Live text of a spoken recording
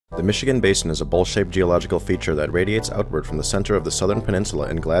The Michigan Basin is a bowl-shaped geological feature that radiates outward from the center of the southern peninsula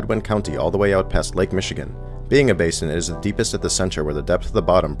in Gladwin County all the way out past Lake Michigan. Being a basin, it is the deepest at the center, where the depth of the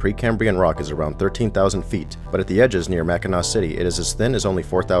bottom Precambrian rock is around 13,000 feet, but at the edges near Mackinac City it is as thin as only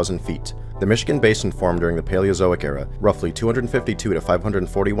 4,000 feet. The Michigan Basin formed during the Paleozoic era, roughly 252 to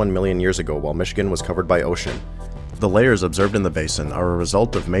 541 million years ago, while Michigan was covered by ocean. The layers observed in the basin are a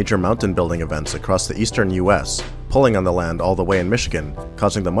result of major mountain building events across the eastern U.S., pulling on the land all the way in Michigan,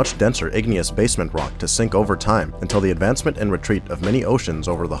 causing the much denser igneous basement rock to sink over time until the advancement and retreat of many oceans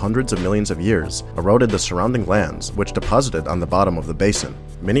over the hundreds of millions of years eroded the surrounding lands, which deposited on the bottom of the basin.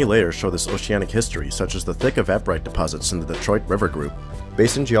 Many layers show this oceanic history, such as the thick evaporite deposits in the Detroit River Group.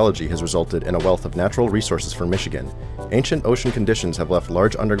 Basin geology has resulted in a wealth of natural resources for Michigan. Ancient ocean conditions have left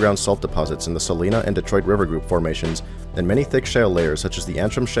large underground salt deposits in the Salina and Detroit River Group formations, and many thick shale layers such as the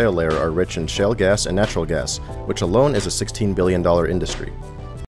Antrim Shale layer are rich in shale gas and natural gas, which alone is a $16 billion industry.